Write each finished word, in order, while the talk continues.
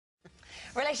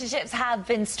Relationships have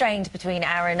been strained between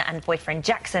Aaron and boyfriend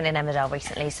Jackson in Emmerdale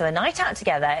recently, so a night out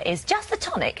together is just the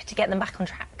tonic to get them back on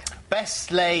track.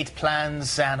 Best laid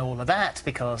plans and all of that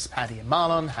because Paddy and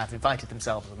Marlon have invited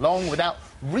themselves along without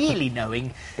really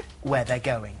knowing where they're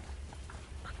going.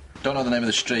 Don't know the name of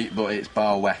the street, but it's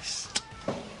Bar West.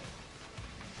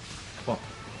 What?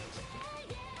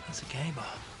 That's a gay bar.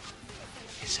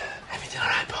 Is everything all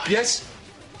right, boys? Yes.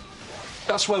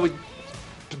 That's where we...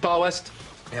 Bar West.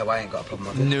 Yeah, well, I ain't got a problem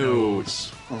with it. No.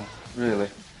 Oh, really?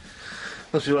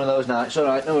 Must be one of those nights. All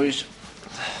right, no worries.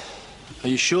 Are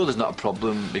you sure there's not a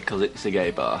problem because it's a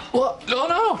gay bar? What?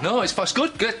 No, it's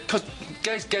good. Because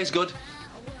gay's good.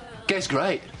 Gay's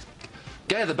great.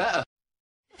 Gayer the better.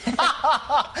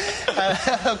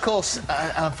 Of course,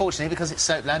 unfortunately, because it's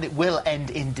Soapland, it will end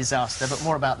in disaster, but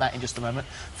more about that in just a moment.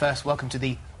 First, welcome to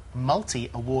the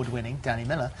multi-award-winning Danny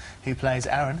Miller, who plays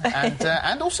Aaron,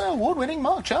 and also award-winning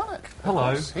Mark Charnock.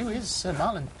 Hello. Who is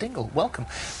Marlon Dingle. Welcome.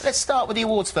 Let's start with the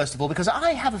awards, first of all, because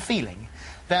I have a feeling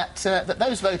that, that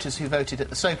those voters who voted at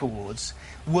the Soap Awards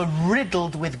were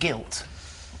riddled with guilt.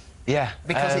 Yeah.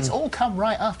 Because it's all come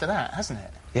right after that, hasn't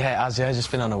it? Yeah, it has, yeah.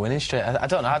 Just been on a winning streak. I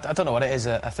don't know. I don't know what it is.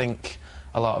 I think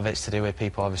a lot of it's to do with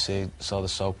people obviously saw the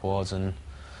Soap Awards and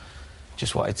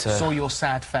just wanted to... Saw your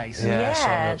sad face. Yeah, saw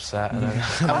me upset.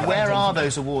 And where are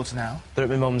those awards now? They're at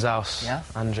my mum's house. Yeah?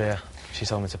 Andrea. She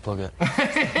told me to plug it.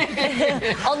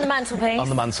 On the mantelpiece? On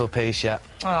the mantelpiece, yeah.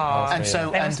 Oh. And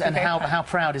so, and how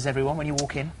proud is everyone when you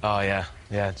walk in? Oh, yeah.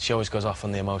 Yeah, she always goes off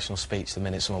on the emotional speech the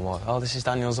minute someone walks. Oh, this is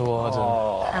Daniel's award.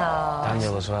 Oh. And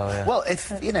Daniel as well, yeah. Well,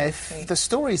 if, you know, if the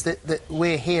stories that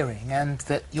we're hearing and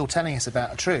that you're telling us about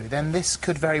are true, then this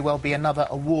could very well be another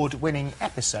award-winning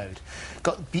episode.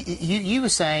 You were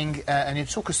saying, and you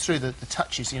talk us through the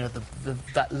touches, you know,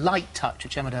 that light touch,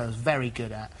 which Emmerdale is very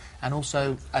good at, and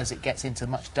also as it gets into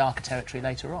much darker territory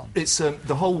later on. It's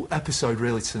the whole episode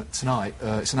really tonight.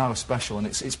 It's an hour special, and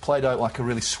it's played out like a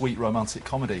really sweet romantic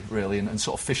comedy, really, and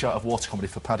sort of fish out of water comedy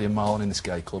for Paddy and Marlon in this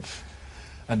gay club.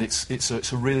 And it's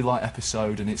a really light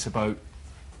episode, and it's about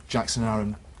Jackson and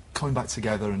Aaron coming back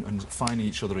together and finding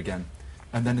each other again.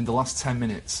 And then in the last 10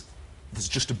 minutes, there's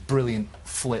just a brilliant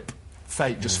flip.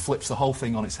 Fate just flips the whole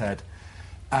thing on its head,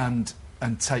 and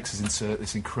takes us into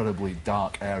this incredibly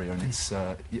dark area, and it's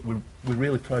we're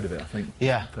really proud of it, I think.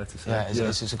 Yeah, fair to say.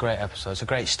 It's a great episode. It's a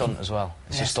great stunt as well.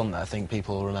 It's a stunt that I think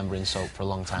people will remember in soap for a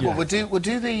long time. Well, we'll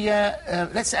do the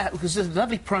let's because there's a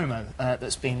lovely promo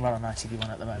that's being run on ITV1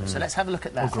 at the moment. So let's have a look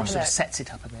at that. It sort of sets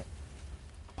it up a bit.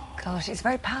 Gosh, it's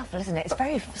very powerful, isn't it? It's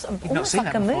very sort of, You've not almost seen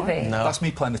like that a before, movie. No. That's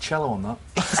me playing the cello on that.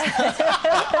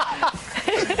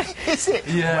 Is it?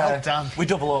 Yeah. Well done. We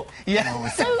double up. Yeah.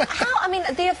 So how? I mean,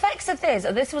 the effects of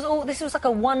this was like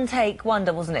a one-take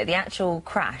wonder, wasn't it? The actual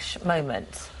crash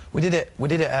moment. We did it.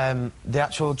 The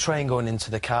actual train going into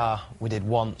the car we did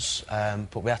once,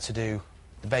 but we had to do.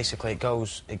 Basically, it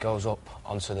goes up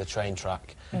onto the train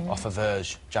track off a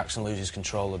verge. Jackson loses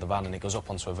control of the van and it goes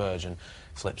up onto a verge and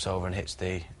flips over and hits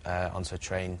onto a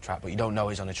train track. But you don't know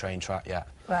he's on a train track yet,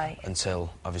 right?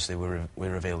 Until obviously we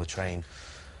reveal the train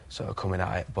sort of coming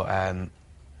at it. But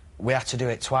we had to do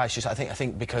it twice. Just I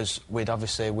think because we'd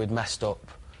messed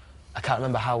up. I can't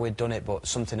remember how we'd done it, but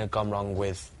something had gone wrong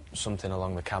with something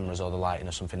along the cameras or the lighting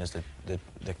or something as the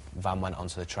van went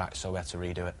onto the track, so we had to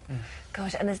redo it.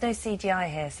 Gosh, and there's no CGI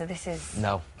here, so this is...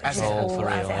 No, it's all for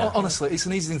real. Well, honestly, it's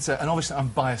an easy thing to say, and obviously I'm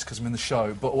biased because I'm in the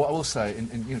show, but what I will say,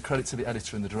 in credit to the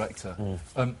editor and the director,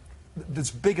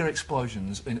 there's bigger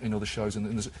explosions in other shows,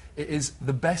 and it is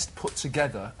the best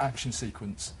put-together action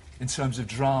sequence in terms of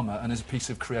drama and as a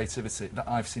piece of creativity that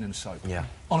I've seen in a soap. Yeah.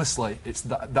 Honestly,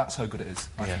 that's how good it is,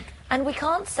 I think. And we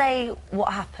can't say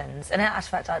what happens, and in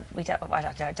fact, I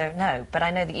don't know, but I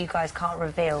know that you guys can't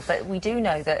reveal, but we do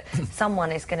know that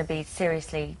someone is going to be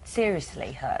seriously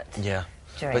hurt. Yeah.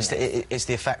 But it's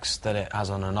the effects that it has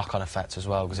on a knock-on effect as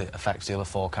well, because it affects the other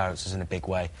four characters in a big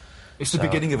way. It's the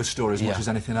beginning of a story as much as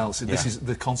anything else.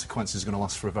 The consequences are going to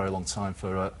last for a very long time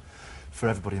for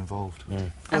everybody involved.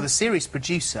 Well, the series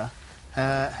producer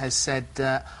has said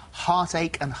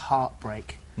heartache and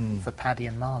heartbreak for Paddy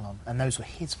and Marlon, and those were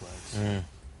his words.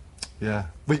 Yeah.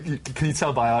 Can you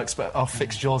tell by our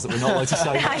fixed jaws that we're not allowed to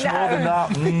say much more than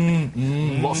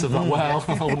that? Lots of that. Well,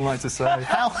 I wouldn't like to say.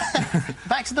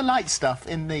 back to the light stuff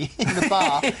in the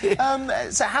bar.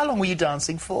 So how long were you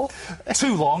dancing for?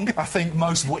 Too long, I think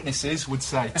most witnesses would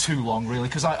say. Too long, really,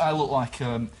 because I look like...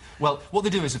 well, what they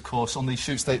do is, of course, on these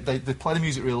shoots, they play the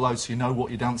music real loud so you know what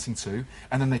you're dancing to,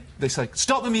 and then they say,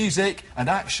 stop the music and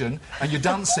action, and you're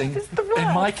dancing,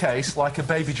 in my case, like a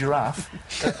baby giraffe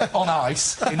on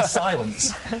ice in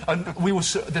silence. And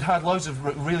they'd had loads of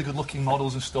really good-looking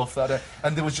models and stuff,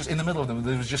 and there was just, in the middle of them,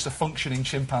 there was just a functioning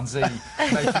chimpanzee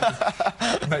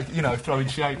throwing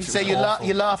shapes. So you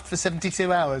laughed for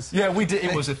 72 hours? Yeah, we did.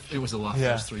 It was a laugh.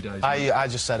 Yeah. It was 3 days. I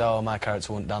just said, oh, my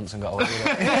character wouldn't dance and got away with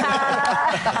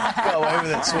it. Got away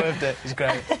with it, swerved it. It was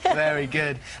great. Very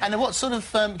good. And what sort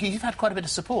of... you've had quite a bit of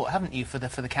support, haven't you, for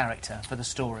the character, for the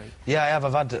story? Yeah, I have.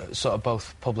 I've had sort of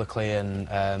both publicly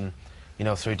and,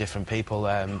 through different people.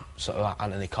 Sort of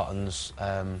Anthony Cotton's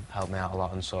helped me out a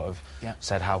lot and sort of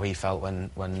said how he felt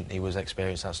when he was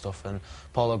experiencing that stuff. And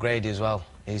Paul O'Grady as well.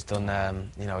 He's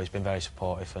done, he's been very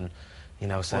supportive and...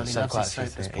 said quite a few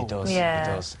things. He does. Yeah.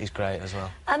 He does. He's great as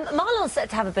well. Marlon's set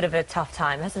to have a bit of a tough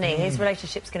time, hasn't he? His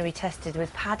relationship's going to be tested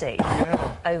with Paddy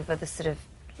over the sort of...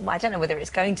 Well, I don't know whether it's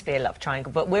going to be a love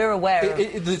triangle, but we're aware of...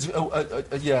 it's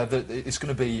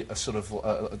going to be a sort of...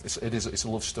 it's a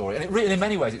love story. And in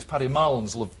many ways, it's Paddy and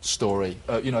Marlon's love story.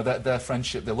 Their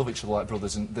friendship, they love each other like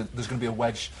brothers, and there's going to be a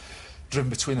wedge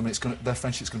driven between them, and their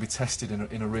friendship's going to be tested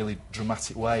in a really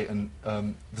dramatic way, and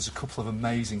there's a couple of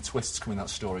amazing twists coming in that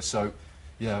story, so...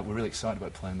 Yeah, we're really excited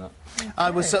about playing that.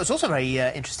 I was also very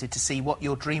interested to see what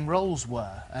your dream roles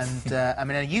were. And, I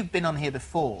mean, you've been on here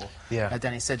before. Yeah.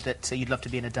 Danny said that you'd love to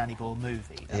be in a Danny Boyle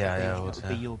movie. That would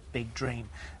be your big dream.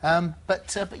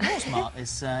 But yours, Mark,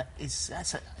 is I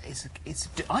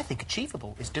think,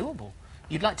 achievable. It's doable.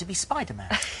 You'd like to be Spider-Man.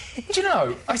 Do you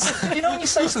know, when you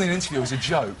say something in an interview as a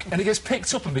joke, and it gets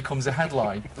picked up and becomes a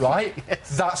headline, right?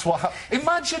 Yes. That's what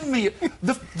imagine me...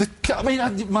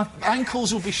 my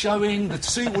ankles will be showing, the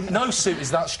suit wouldn't... No suit is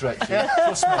that stretchy,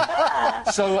 trust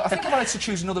me. So I think if I had to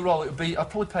choose another role, I'd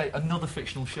probably play another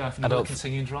fictional chef in another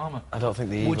continuing drama. I don't think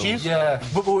the Would Eagles... you? Yeah,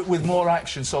 but with more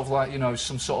action, sort of like,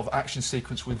 some sort of action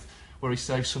sequence where he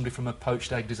saves somebody from a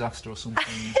poached egg disaster or something.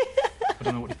 I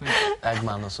don't know what you think.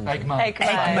 Eggman or something.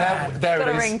 Eggman. There Got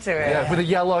it a is. ring to it. Yeah, with a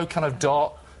yellow kind of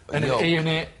dot and an E in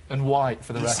it and white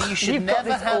for the rest. So you should You've got never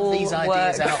this have all these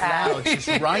ideas worked out loud.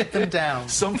 Just write them down.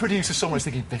 Some producer somewhere is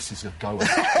thinking, this is a goer.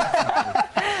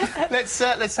 Let's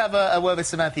have a word with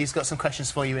Samantha, who's got some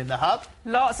questions for you in the hub.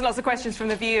 Lots and lots of questions from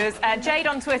the viewers. Jade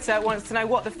on Twitter wants to know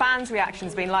what the fans'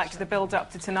 reaction's been like to the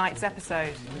build-up to tonight's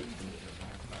episode.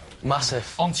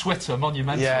 Massive. On Twitter,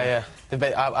 monumental. Yeah.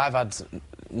 I've had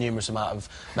numerous amount of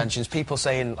mentions. People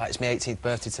saying, like, it's my 18th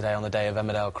birthday today on the day of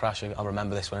Emmerdale crash. I'll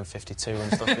remember this when I'm 52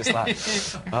 and stuff. It's like,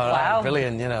 Wow.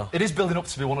 Brilliant, It is building up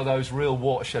to be one of those real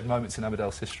watershed moments in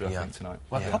Emmerdale's history, I think, tonight.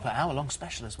 Well, proper hour-long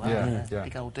special as well. Yeah.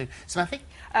 Big old do. Samantha?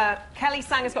 Kelly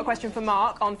Sanger's got a question for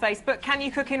Mark on Facebook. Can you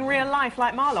cook in real life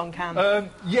like Marlon can?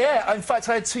 Yeah, in fact,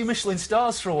 I had 2 Michelin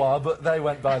stars for a while, but they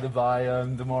went by the by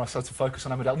the more I started to focus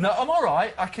on Emmerdale. No, I'm all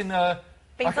right. I can...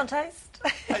 Beans on toast?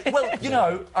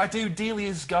 Well, I do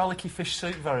Delia's garlicky fish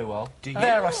soup very well. Do you?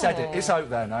 There, I said it. It's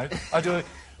out there now. I do it.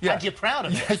 Yeah. And you're proud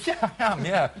of it? Yeah, I am,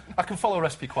 yeah. I can follow a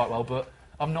recipe quite well, but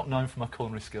I'm not known for my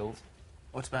culinary skills.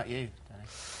 What about you,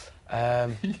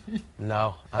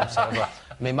 No, I'm sorry, but,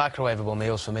 microwavable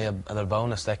meals for me are a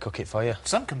bonus. They cook it for you.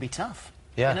 Some can be tough.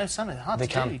 Yeah. Some are hard They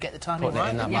to can. do. You get the timing Putting it right.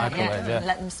 in that microwave, yeah.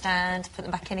 Let them stand, put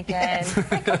them back in again.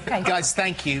 Okay. Guys,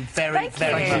 thank you very, Thank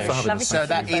very you. much. for having Lovely us. So to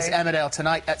that see you is both. Emmerdale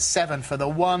tonight at 7 for the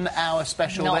 1 hour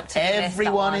special Not that to miss that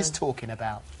everyone one. is talking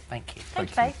about. Thank you. Thank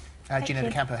you, Faith. Gina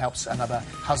De Campo helps another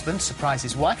husband surprise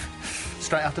his wife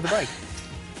straight after the break.